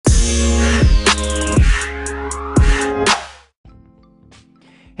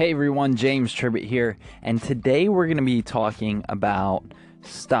Hey everyone, James Tribbett here, and today we're going to be talking about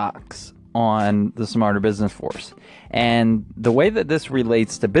stocks on the Smarter Business Force. And the way that this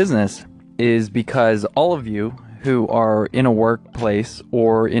relates to business is because all of you who are in a workplace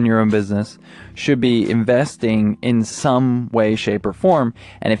or in your own business should be investing in some way, shape, or form.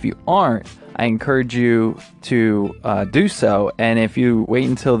 And if you aren't, I encourage you to do so. And if you wait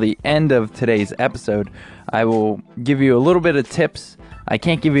until the end of today's episode, I will give you a little bit of tips. I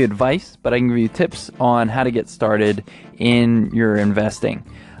can't give you advice, but I can give you tips on how to get started in your investing.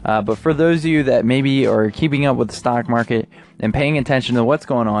 But for those of you that maybe are keeping up with the stock market and paying attention to what's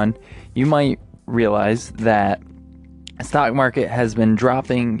going on, you might realize that the stock market has been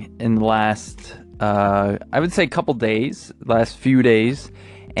dropping in the last, I would say, last few days.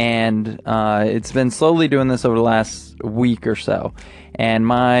 And it's been slowly doing this over the last week or so. And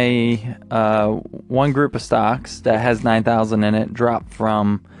my one group of stocks that has 9,000 in it dropped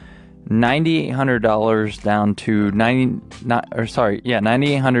from $9,800 down to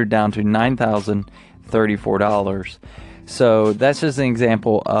 $9,800 down to $9,034. So that's just an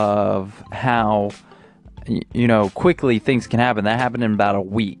example of how quickly things can happen. That happened in about a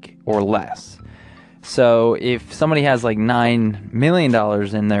week or less. So if somebody has like $9 million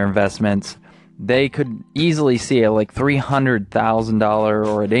in their investments, they could easily see a like $300,000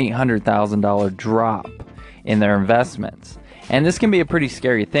 or an $800,000 drop in their investments. And this can be a pretty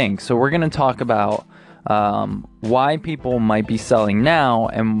scary thing. So we're going to talk about why people might be selling now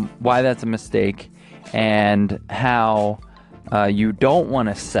and why that's a mistake, and how you don't want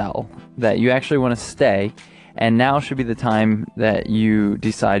to sell, that you actually want to stay. And now should be the time that you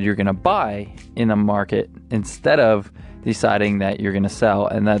decide you're going to buy in the market instead of deciding that you're going to sell,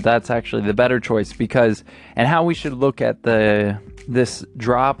 and that's actually the better choice. Because, and how we should look at this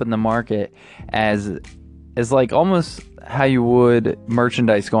drop in the market as like almost how you would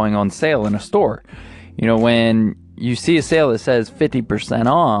merchandise going on sale in a store. When you see a sale that says 50%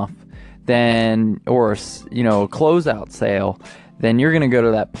 off, then, or a closeout sale, then you're going to go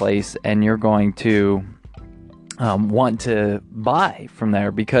to that place and you're going to want to buy from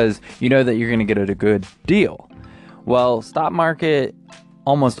there because you know that you're going to get a good deal. Well, stock market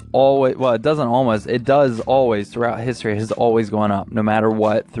it does always throughout history has always gone up no matter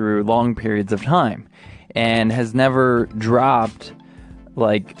what through long periods of time, and has never dropped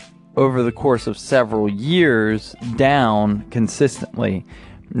like over the course of several years down consistently.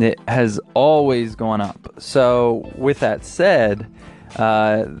 It has always gone up. So with that said,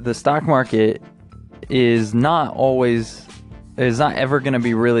 the stock market is not ever going to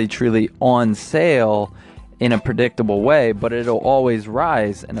be really truly on sale in a predictable way, but it'll always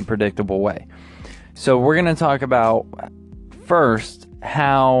rise in a predictable way. So we're going to talk about first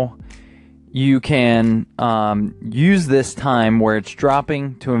how you can use this time where it's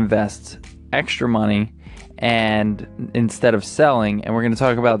dropping to invest extra money and instead of selling. And we're going to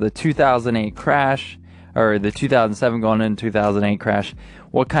talk about the 2008 crash, or the 2007 going into 2008 crash,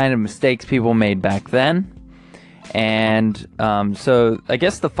 what kind of mistakes people made back then. And so I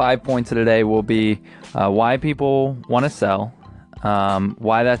guess the 5 points of today will be why people want to sell,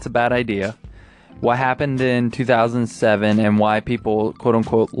 why that's a bad idea, what happened in 2007 and why people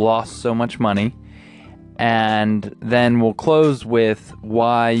quote-unquote lost so much money, and then we'll close with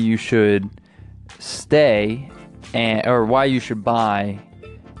why you should stay or why you should buy,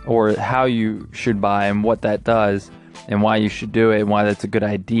 or how you should buy and what that does and why you should do it and why that's a good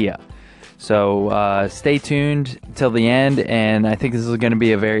idea. So stay tuned till the end, and I think this is going to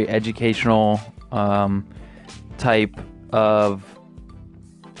be a very educational type of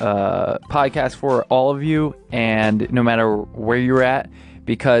podcast for all of you, and no matter where you're at,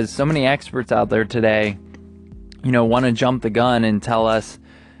 because so many experts out there today, want to jump the gun and tell us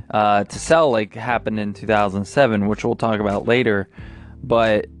to sell like happened in 2007, which we'll talk about later.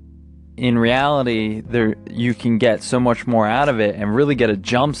 But in reality, you can get so much more out of it and really get a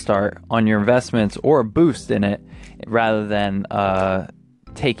jump start on your investments or a boost in it rather than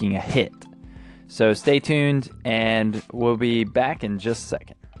taking a hit. So stay tuned, and we'll be back in just a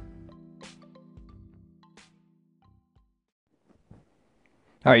second.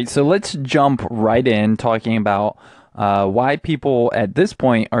 All right, so let's jump right in talking about why people at this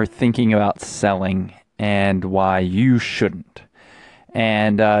point are thinking about selling and why you shouldn't.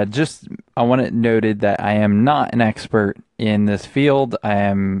 And I want it noted that I am not an expert in this field. I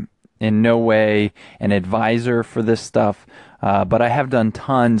am in no way an advisor for this stuff, but I have done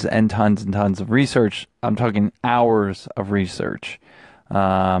tons and tons and tons of research. I'm talking hours of research,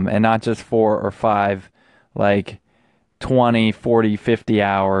 and not just 4 or 5, like 20, 40, 50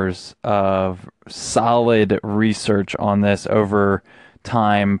 hours of solid research on this over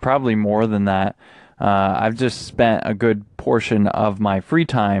time, probably more than that. I've just spent a good portion of my free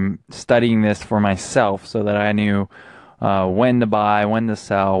time studying this for myself so that I knew when to buy, when to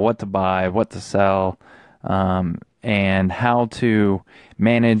sell, what to buy, what to sell, and how to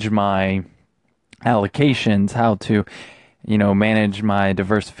manage my allocations, how to, manage my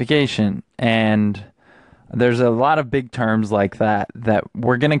diversification. And there's a lot of big terms like that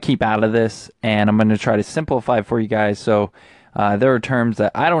we're going to keep out of this, and I'm going to try to simplify for you guys. So there are terms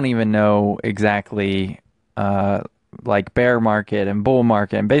that I don't even know exactly, like bear market and bull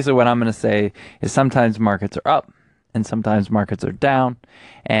market. And basically what I'm going to say is sometimes markets are up and sometimes markets are down.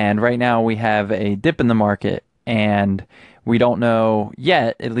 And right now we have a dip in the market, and we don't know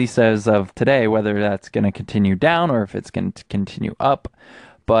yet, at least as of today, whether that's going to continue down or if it's going to continue up.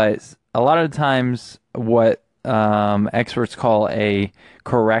 But a lot of times what experts call a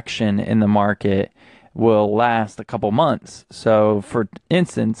correction in the market will last a couple months. So for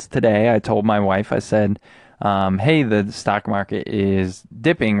instance, today I told my wife, I said, hey, the stock market is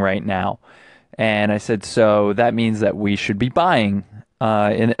dipping right now. And I said, so that means that we should be buying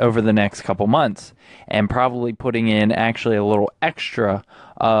over the next couple months, and probably putting in actually a little extra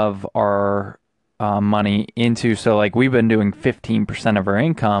of our money into, so like we've been doing 15% of our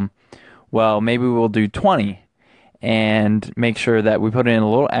income. Well, maybe we'll do 20 and make sure that we put in a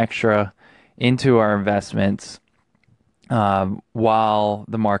little extra into our investments while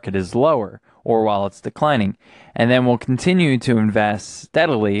the market is lower or while it's declining. And then we'll continue to invest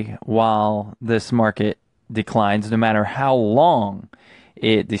steadily while this market declines, no matter how long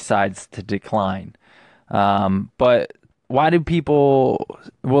it decides to decline. But why do people,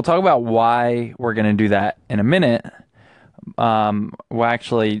 we'll talk about why we're going to do that in a minute. Well,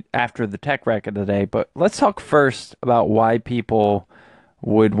 actually, after the tech wreck of the day, but let's talk first about why people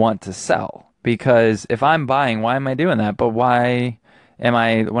would want to sell. Because if I'm buying, why am I doing that? But why am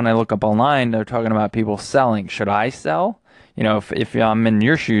I, when I look up online, they're talking about people selling. Should I sell? If I'm in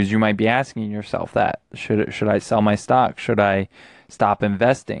your shoes, you might be asking yourself that. Should I sell my stock? Should I stop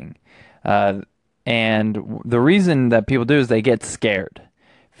investing? And the reason that people do is they get scared.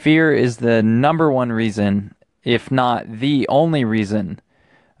 Fear is the number one reason, if not the only reason,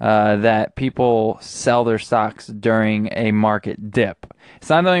 that people sell their stocks during a market dip. It's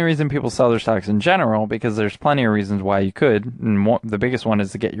not the only reason people sell their stocks in general, because there's plenty of reasons why you could. And the biggest one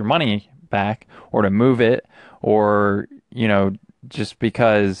is to get your money back, or to move it, or, just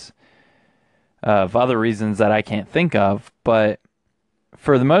because of other reasons that I can't think of. But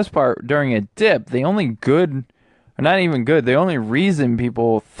for the most part, during a dip, the only good, or not even good, the only reason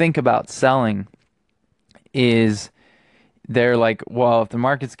people think about selling is they're like, well, if the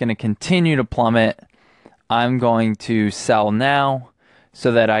market's going to continue to plummet, I'm going to sell now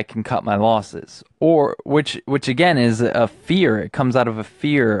so that I can cut my losses. Or which again is a fear. It comes out of a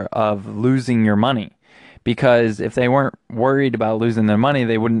fear of losing your money. Because if they weren't worried about losing their money,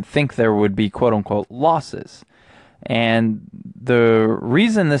 they wouldn't think there would be quote unquote losses. And the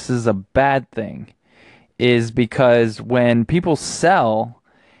reason this is a bad thing is because when people sell,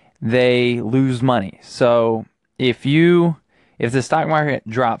 they lose money. So if the stock market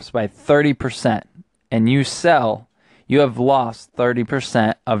drops by 30% and you sell, you have lost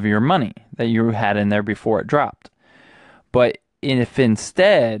 30% of your money that you had in there before it dropped. But if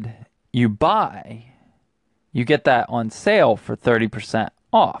instead you buy, you get that on sale for 30%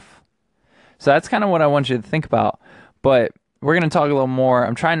 off. So that's kind of what I want you to think about. But we're going to talk a little more.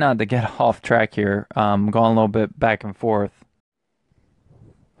 I'm trying not to get off track here. I'm going a little bit back and forth.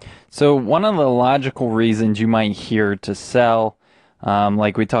 So one of the logical reasons you might hear to sell,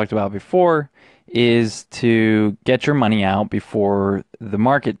 like we talked about before, is to get your money out before the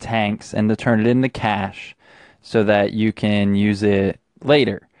market tanks and to turn it into cash so that you can use it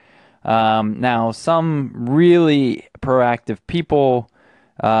later. Now, some really proactive people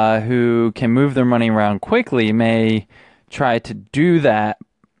who can move their money around quickly may try to do that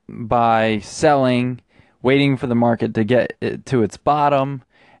by selling, waiting for the market to get it to its bottom,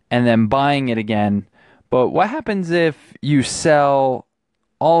 and then buying it again. But what happens if you sell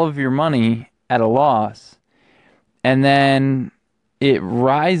all of your money at a loss and then it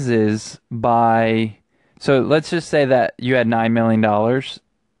rises by, so let's just say that you had $9 million or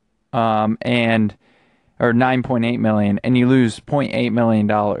 9.8 million, and you lose $0.8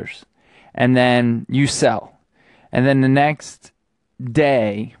 million, and then you sell, and then the next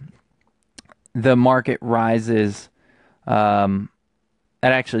day the market rises, it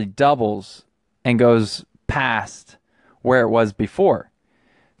actually doubles and goes past where it was before.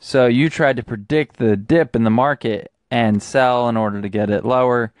 So you tried to predict the dip in the market and sell in order to get it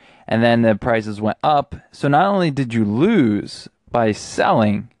lower, and then the prices went up. So not only did you lose by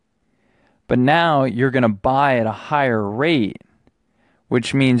selling, but now you're going to buy at a higher rate,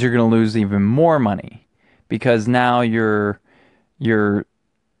 which means you're going to lose even more money because now you're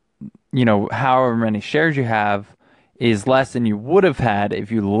however many shares you have is less than you would have had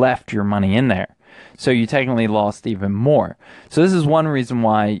if you left your money in there. So you technically lost even more. So this is one reason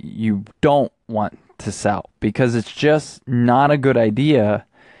why you don't want to sell, because it's just not a good idea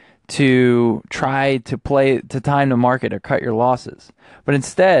to try to time the market or cut your losses. But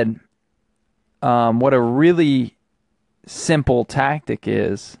instead, what a really simple tactic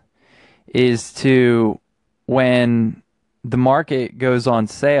is to, when the market goes on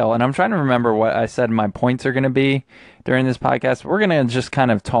sale, and I'm trying to remember what I said my points are going to be during this podcast. We're going to just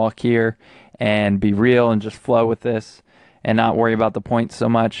kind of talk here and be real and just flow with this and not worry about the points so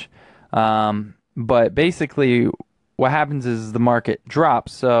much. But basically what happens is the market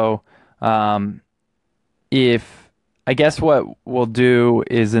drops. So if I guess what we'll do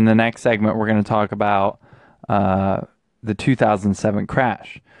is in the next segment, we're going to talk about the 2007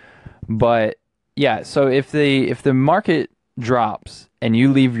 crash. But yeah, so if the market drops and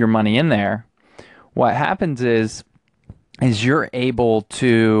you leave your money in there, what happens is you're able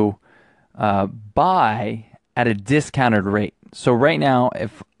to buy at a discounted rate. So right now,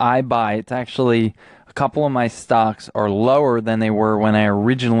 if I buy, it's actually a couple of my stocks are lower than they were when I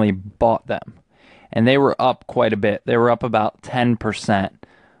originally bought them. And they were up quite a bit. They were up about 10%.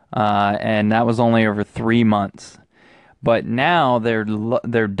 And that was only over 3 months. But now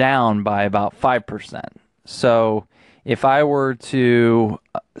they're down by about 5%. So if I were to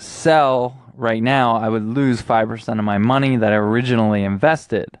sell right now, I would lose 5% of my money that I originally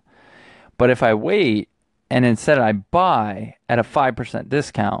invested. But if I wait and instead I buy at a 5%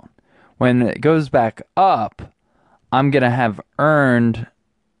 discount, when it goes back up, I'm going to have earned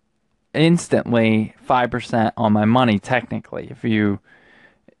instantly 5% on my money, technically, if you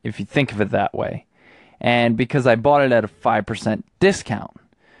think of it that way. And because I bought it at a 5% discount.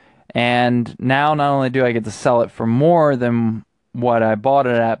 And now not only do I get to sell it for more than what I bought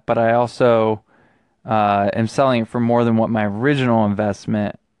it at, but I also am selling it for more than what my original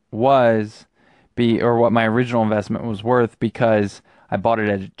investment was, or what my original investment was worth, because I bought it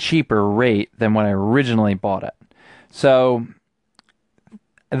at a cheaper rate than what I originally bought it. So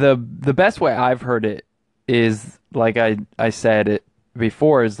the best way I've heard it is, like I said it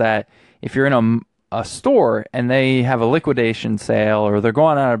before, is that if you're in a store and they have a liquidation sale, or they're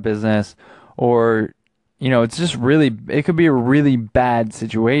going out of business, or it's just it could be a really bad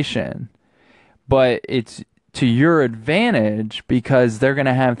situation, but it's to your advantage because they're going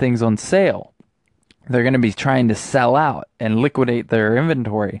to have things on sale. They're going to be trying to sell out and liquidate their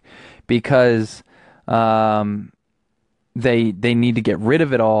inventory because they need to get rid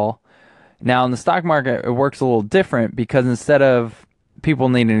of it all. Now in the stock market, it works a little different, because instead of people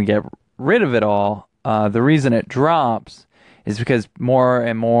needing to get rid of it all, the reason it drops is because more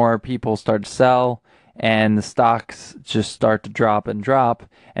and more people start to sell, and the stocks just start to drop and drop,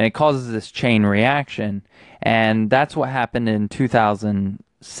 and it causes this chain reaction. And that's what happened in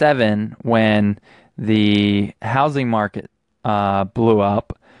 2007 when the housing market blew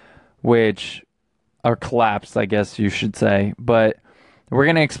up, or collapsed, I guess you should say. But we're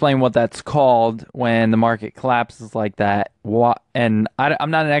going to explain what that's called when the market collapses like that. And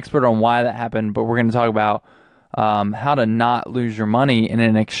I'm not an expert on why that happened, but we're going to talk about how to not lose your money in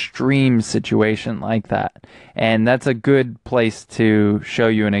an extreme situation like that. And that's a good place to show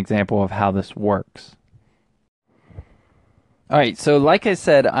you an example of how this works. All right, so like I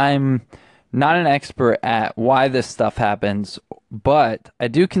said, I'm not an expert at why this stuff happens, but I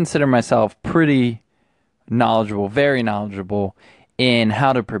do consider myself pretty knowledgeable, very knowledgeable, in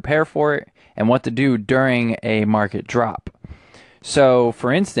how to prepare for it and what to do during a market drop. So,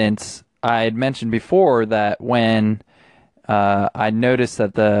 for instance, I had mentioned before that when I noticed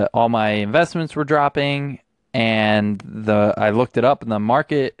that all my investments were dropping, and I looked it up, and the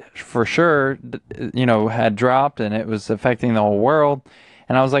market for sure, had dropped, and it was affecting the whole world.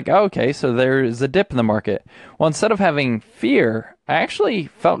 And I was like, oh, okay, so there is a dip in the market. Well, instead of having fear, I actually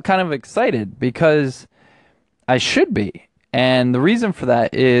felt kind of excited, because I should be. And the reason for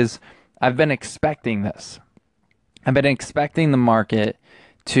that is I've been expecting this. I've been expecting the market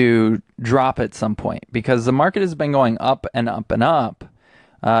to drop at some point, because the market has been going up and up and up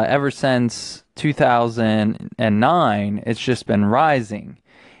ever since 2009. It's just been rising.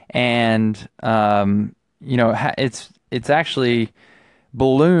 And, it's actually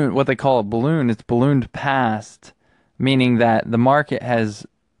balloon, what they call a balloon. It's ballooned past, meaning that the market has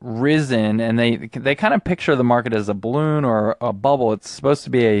risen, and they kind of picture the market as a balloon or a bubble. It's supposed to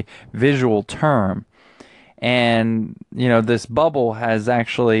be a visual term. And, this bubble has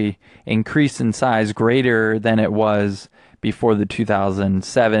actually increased in size greater than it was before the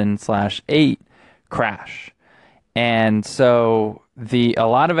 2007/8 crash. And so a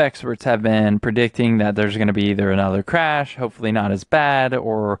lot of experts have been predicting that there's going to be either another crash, hopefully not as bad,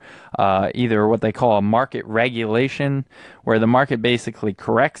 or either what they call a market regulation, where the market basically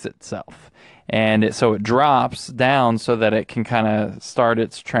corrects itself. And so it drops down so that it can kind of start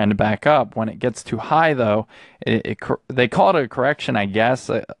its trend back up. When it gets too high, though, they call it a correction, I guess,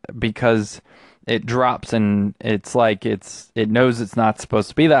 because it drops and it knows it's not supposed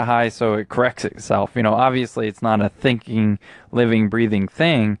to be that high, so it corrects itself. Obviously it's not a thinking, living, breathing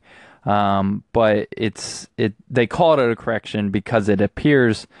thing, but they call it a correction because it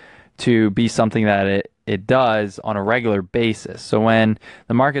appears to be something that it does on a regular basis. So when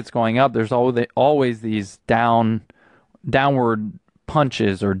the market's going up, there's always these downward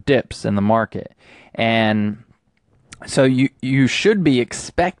punches or dips in the market, and so you should be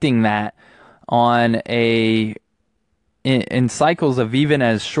expecting that on in cycles of even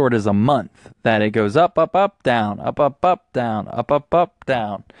as short as a month, that it goes up, up, up, down, up, up, up, down, up, up, up,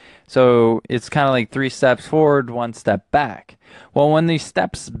 down. So it's kind of like 3 steps forward, 1 step back. Well, when these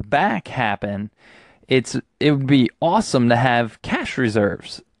steps back happen, it would be awesome to have cash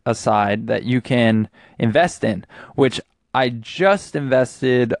reserves aside that you can invest in, which I just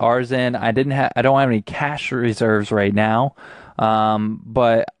invested ours in. I don't have any cash reserves right now,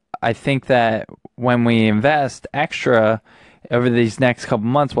 but I think that when we invest extra over these next couple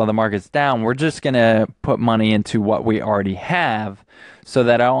months while the market's down, we're just going to put money into what we already have so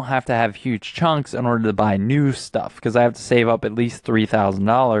that I don't have to have huge chunks in order to buy new stuff, because I have to save up at least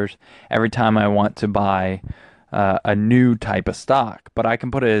 $3,000 every time I want to buy a new type of stock. But I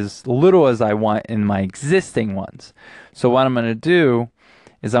can put as little as I want in my existing ones. So what I'm going to do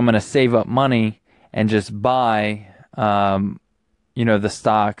is I'm going to save up money and just buy the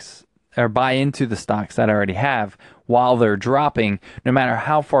stocks, or buy into the stocks that I already have while they're dropping. No matter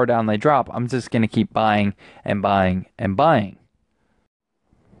how far down they drop, I'm just going to keep buying and buying and buying.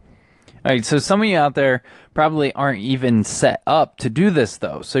 All right, so some of you out there probably aren't even set up to do this,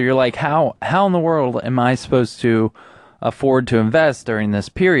 though. So you're like, how in the world am I supposed to afford to invest during this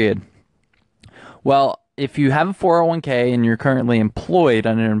period? Well, if you have a 401k and you're currently employed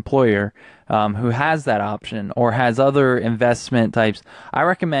under an employer who has that option or has other investment types, I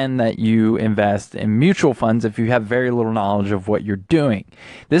recommend that you invest in mutual funds if you have very little knowledge of what you're doing.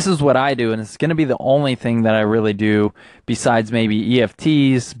 This is what I do, and it's going to be the only thing that I really do besides maybe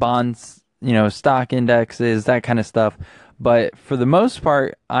EFTs, bonds, stock indexes, that kind of stuff. But for the most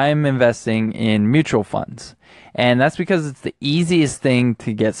part, I'm investing in mutual funds. And that's because it's the easiest thing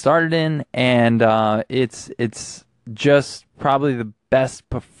to get started in, and it's just probably the best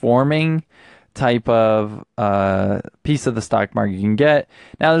performing type of piece of the stock market you can get.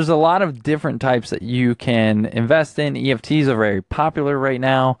 Now, there's a lot of different types that you can invest in. EFTs are very popular right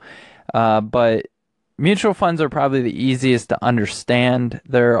now, but mutual funds are probably the easiest to understand.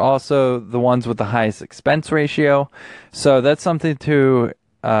 They're also the ones with the highest expense ratio, so that's something to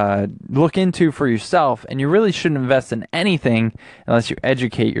look into for yourself, and you really shouldn't invest in anything unless you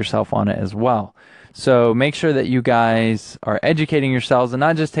educate yourself on it as well. So make sure that you guys are educating yourselves and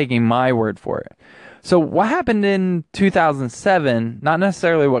not just taking my word for it. So what happened in 2007, not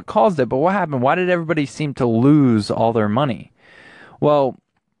necessarily what caused it, but what happened? Why did everybody seem to lose all their money? Well,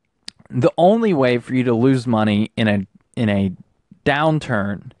 the only way for you to lose money in a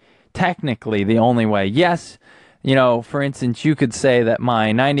downturn, technically the only way, yes, for instance, you could say that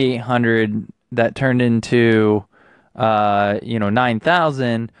my 9,800 that turned into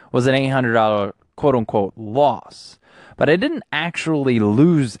 9,000 was an $800 quote unquote loss. But I didn't actually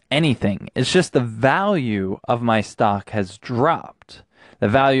lose anything. It's just the value of my stock has dropped. The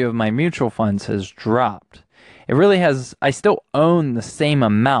value of my mutual funds has dropped. It really has. I still own the same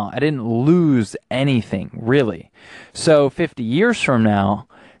amount. I didn't lose anything, really. So 50 years from now,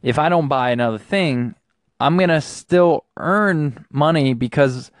 if I don't buy another thing, I'm going to still earn money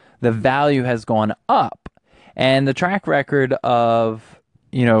because the value has gone up. And the track record of,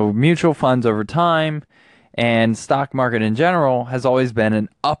 mutual funds over time and stock market in general has always been an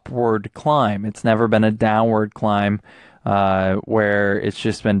upward climb. It's never been a downward climb where it's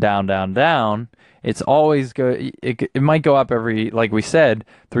just been down, down, down. It's always it might go up every, like we said,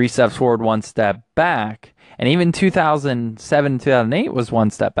 3 steps forward, 1 step back. And even 2007, 2008 was 1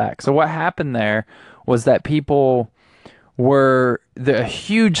 step back. So what happened there was that a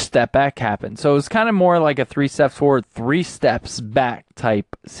huge step back happened. So it was kind of more like a 3 steps forward, 3 steps back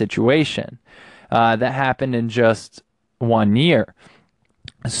type situation that happened in just 1 year.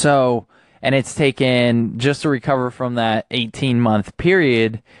 So and it's taken, just to recover from that 18-month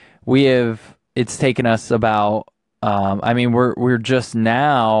period, it's taken us about, I mean, we're just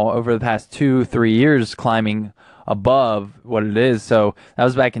now over the past 2-3 years climbing above what it is. So that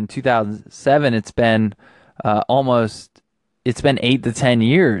was back in 2007. It's been it's been 8 to 10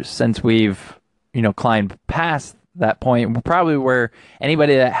 years since we've, climbed past that point. We're probably where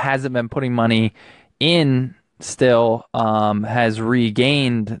anybody that hasn't been putting money in still has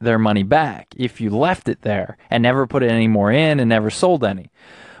regained their money back if you left it there and never put any more in and never sold any.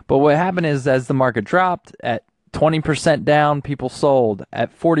 But what happened is, as the market dropped at 20% down, people sold.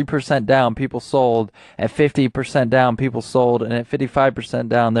 At 40% down, people sold. At 50% down, people sold. And at 55%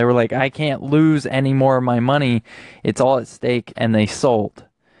 down, they were like, I can't lose any more of my money. It's all at stake. And they sold.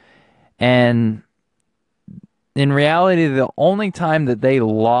 And in reality, the only time that they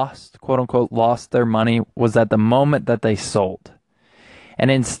lost, quote unquote, lost their money was at the moment that they sold. And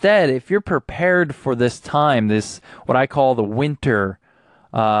instead, if you're prepared for this time, this, what I call the winter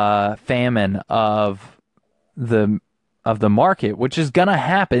famine of the market, which is gonna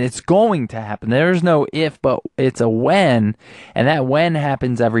happen. It's going to happen. There's no if, but it's a when, and that when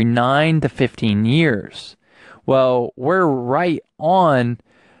happens every 9 to 15 years. Well, we're right on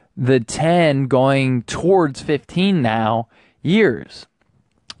the 10 going towards 15 now years.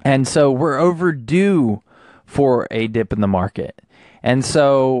 And so we're overdue for a dip in the market. And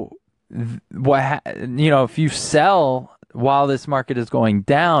so if you sell while this market is going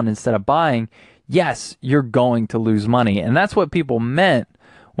down instead of buying, yes, you're going to lose money. And that's what people meant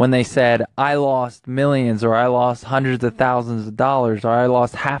when they said, I lost millions, or I lost hundreds of thousands of dollars, or I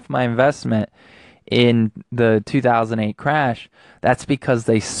lost half my investment in the 2008 crash. That's because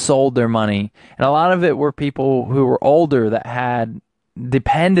they sold their money. And a lot of it were people who were older that had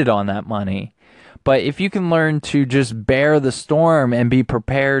depended on that money. But if you can learn to just bear the storm and be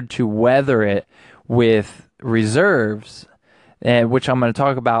prepared to weather it with reserves, which I'm going to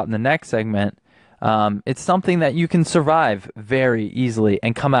talk about in the next segment, it's something that you can survive very easily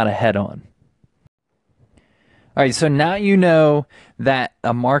and come out ahead on. All right, so now you know that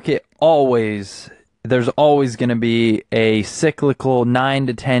a market there's always going to be a cyclical 9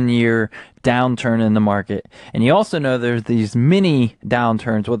 to 10 year downturn in the market. And you also know there's these mini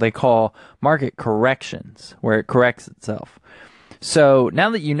downturns, what they call market corrections, where it corrects itself. So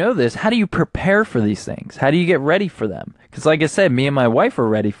now that you know this, how do you prepare for these things? How do you get ready for them? Because like I said, me and my wife are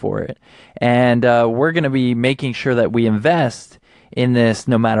ready for it. And we're going to be making sure that we invest in this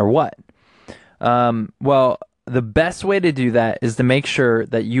no matter what. Well, the best way to do that is to make sure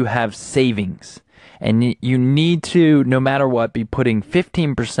that you have savings. And you need to, no matter what, be putting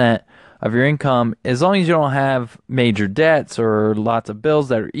 15% of your income, as long as you don't have major debts or lots of bills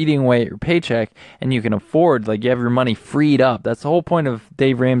that are eating away at your paycheck, and you can afford, like, you have your money freed up. That's the whole point of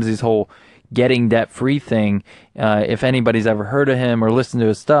Dave Ramsey's whole getting debt-free thing. If anybody's ever heard of him or listened to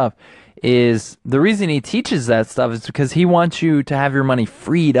his stuff, is the reason he teaches that stuff is because he wants you to have your money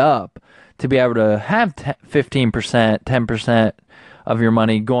freed up to be able to have 15%, 10% of your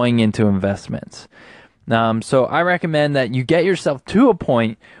money going into investments. So I recommend that you get yourself to a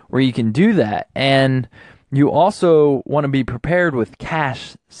point where you can do that. And you also want to be prepared with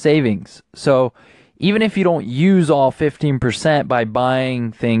cash savings. So even if you don't use all 15% by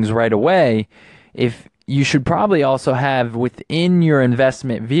buying things right away, if you should probably also have within your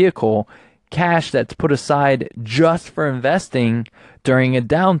investment vehicle cash that's put aside just for investing during a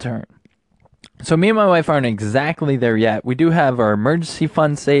downturn. So me and my wife aren't exactly there yet. We do have our emergency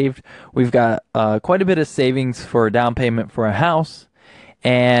fund saved. We've got quite a bit of savings for a down payment for a house.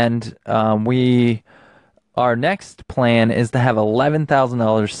 And our next plan is to have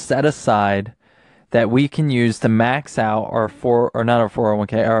 $11,000 set aside that we can use to max out our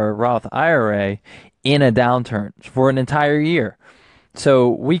 401k, our Roth IRA in a downturn for an entire year. So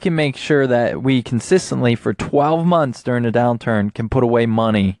we can make sure that we consistently for 12 months during a downturn can put away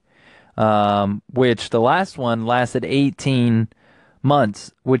money. Which the last one lasted 18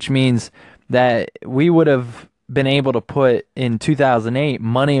 months, which means that we would have been able to put in 2008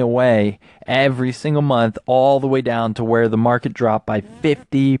 money away every single month all the way down to where the market dropped by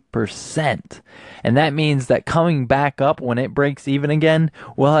 50%. And that means that coming back up when it breaks even again,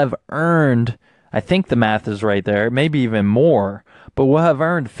 we'll have earned, I think the math is right there, maybe even more, but we'll have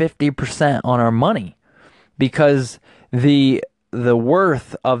earned 50% on our money because the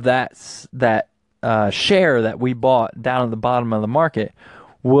worth of that share that we bought down at the bottom of the market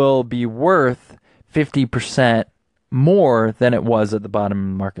will be worth 50% more than it was at the bottom of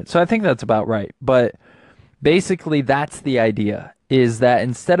the market. So I think that's about right. But basically that's the idea, is that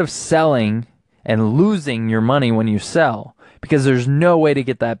instead of selling and losing your money when you sell, because there's no way to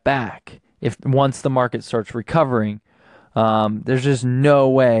get that back if once the market starts recovering, there's just no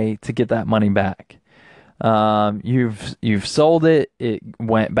way to get that money back. You've sold it, it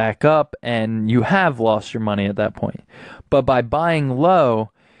went back up, and you have lost your money at that point. But by buying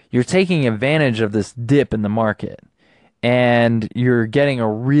low, you're taking advantage of this dip in the market, and you're getting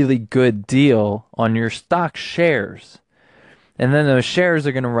a really good deal on your stock shares. And then those shares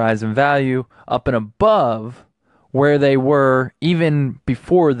are going to rise in value up and above where they were even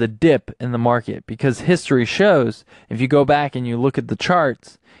before the dip in the market. Because history shows, if you go back and you look at the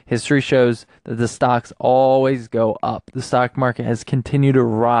charts, history shows that the stocks always go up. The stock market has continued to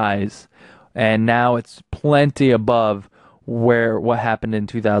rise, and now it's plenty above what happened in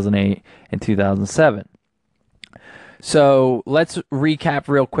 2008 and 2007. So let's recap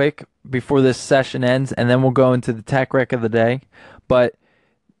real quick before this session ends, and then we'll go into the tech rec of the day. But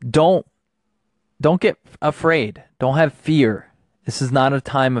don't get afraid. Don't have fear. This is not a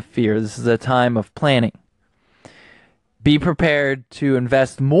time of fear. This is a time of planning. Be prepared to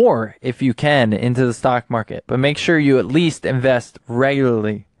invest more if you can into the stock market, but make sure you at least invest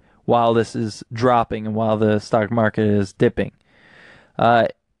regularly while this is dropping and while the stock market is dipping.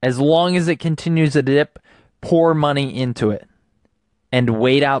 As long as it continues to dip, pour money into it and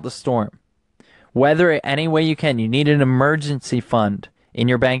wait out the storm. Weather it any way you can. You need an emergency fund in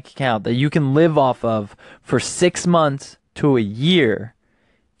your bank account that you can live off of for 6 months to a year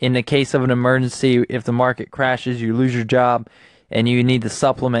in the case of an emergency. If the market crashes, you lose your job, and you need to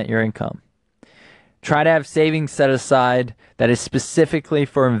supplement your income. Try to have savings set aside that is specifically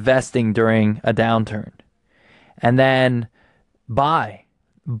for investing during a downturn. And then buy.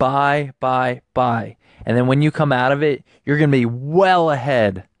 And then when you come out of it, you're going to be well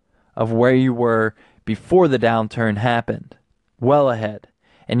ahead of where you were before the downturn happened. Well ahead.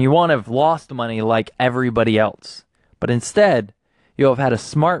 And you won't have lost money like everybody else. But instead, you'll have had a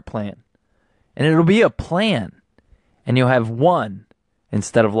smart plan. And it'll be a plan. And you'll have won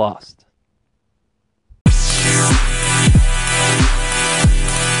instead of lost.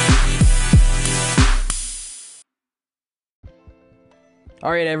 All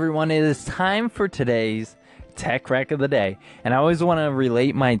right, everyone, it is time for today's Tech Rec of the Day. And I always want to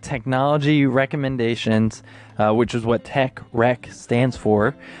relate my technology recommendations, which is what Tech Rec stands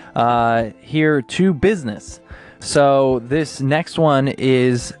for, here to business. So this next one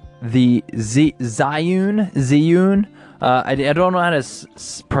is the Zhiyun. I don't know how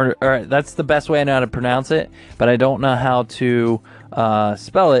to, that's the best way I know how to pronounce it, but I don't know how to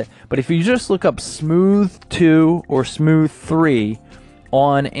spell it. But if you just look up Smooth 2 or Smooth 3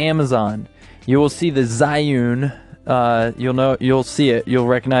 on Amazon, you will see the Zhiyun. You'll see it. You'll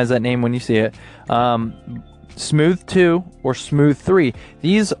recognize that name when you see it. Smooth 2 or Smooth 3.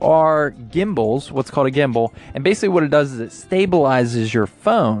 These are gimbals, what's called a gimbal, and basically what it does is it stabilizes your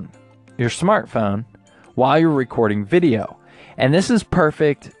phone, your smartphone, while you're recording video. And this is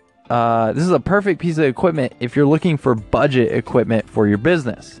perfect. This is a perfect piece of equipment if you're looking for budget equipment for your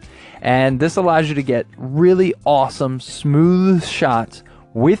business. And this allows you to get really awesome, smooth shots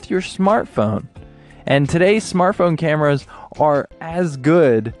with your smartphone. And today's smartphone cameras are as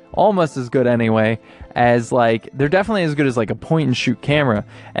good, almost as good anyway, as they're definitely as good as like a point and shoot camera.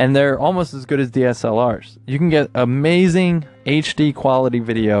 And they're almost as good as DSLRs. You can get amazing HD quality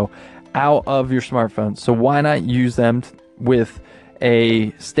video out of your smartphone. So why not use them with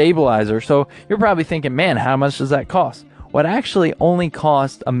a stabilizer? So you're probably thinking, man, how much does that cost? What actually only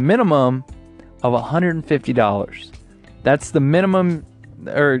cost a minimum of $150. That's the minimum,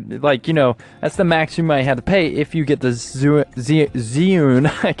 or that's the max you might have to pay if you get the Zhiyun.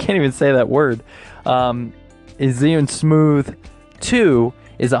 I can't even say that word. Zhiyun Smooth 2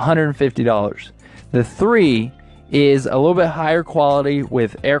 is $150. The 3 is a little bit higher quality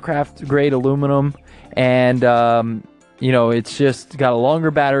with aircraft grade aluminum, and it's just got a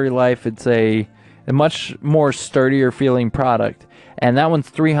longer battery life. It's a much more sturdier feeling product, and that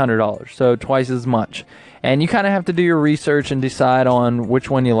one's $300, so twice as much. And you kind of have to do your research and decide on which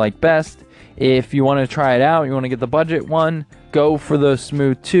one you like best. If you want to try it out, you want to get the budget one, go for the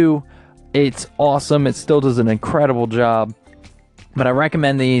Smooth 2. It's awesome. It still does an incredible job, but I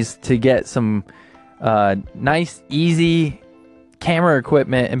recommend these to get some nice, easy camera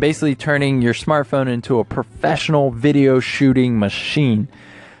equipment and basically turning your smartphone into a professional video shooting machine.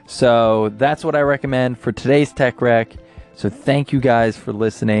 So that's what I recommend for today's Tech Rec. So thank you guys for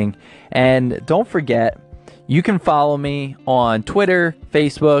listening. And don't forget, you can follow me on Twitter,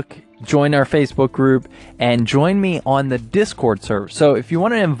 Facebook, join our Facebook group, and join me on the Discord server. So if you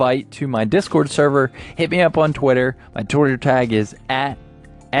want to invite to my Discord server, hit me up on Twitter. My Twitter tag is at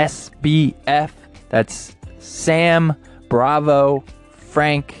SBF. That's Sam Bravo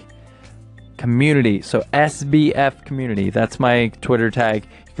Frank community. So SBF community. That's my Twitter tag.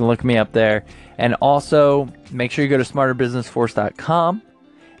 You can look me up there. And also make sure you go to smarterbusinessforce.com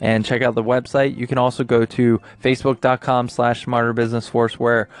and check out the website. You can also go to facebook.com/smarterbusinessforce,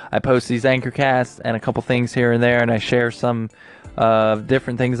 where I post these anchorcasts and a couple things here and there, and I share some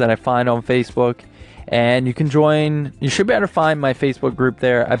different things that I find on Facebook. And you can join. You should be able to find my Facebook group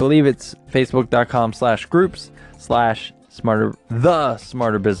there. I believe it's facebook.com/groups/smarter, the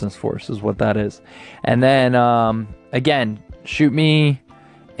Smarter Business Force is what that is. And then again, shoot me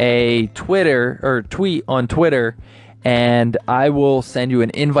a Twitter or tweet on Twitter, and I will send you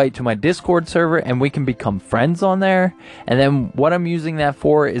an invite to my Discord server, and we can become friends on there. And then what I'm using that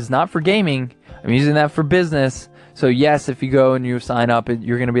for is not for gaming. I'm using that for business. So yes, if you go and you sign up,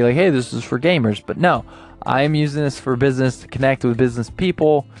 you're going to be like, hey, this is for gamers. But no, I am using this for business, to connect with business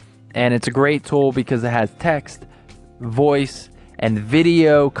people. And it's a great tool because it has text, voice, and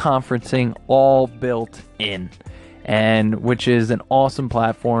video conferencing all built in, and which is an awesome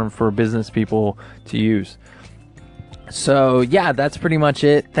platform for business people to use. So yeah, that's pretty much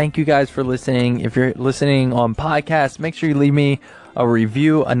it. Thank you guys for listening. If you're listening on podcast, make sure you leave me a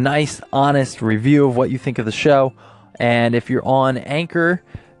review, a nice, honest review of what you think of the show. And if you're on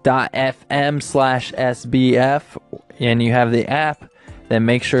anchor.fm/SBF and you have the app, then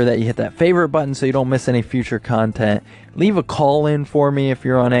make sure that you hit that favorite button so you don't miss any future content. Leave a call in for me if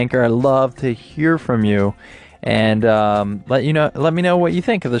you're on Anchor. I'd love to hear from you. And let me know what you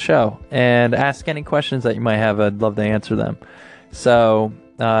think of the show, and ask any questions that you might have. I'd love to answer them. So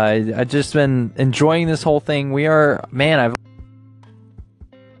I've just been enjoying this whole thing.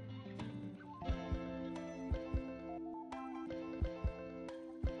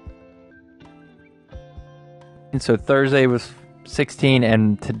 So Thursday was 16,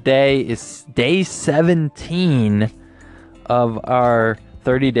 and today is day 17 of our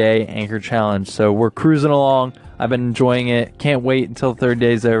 30-day Anchor Challenge. So we're cruising along. I've been enjoying it. Can't wait until the 30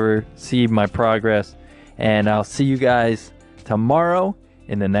 days over, see my progress. And I'll see you guys tomorrow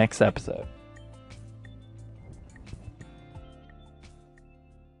in the next episode.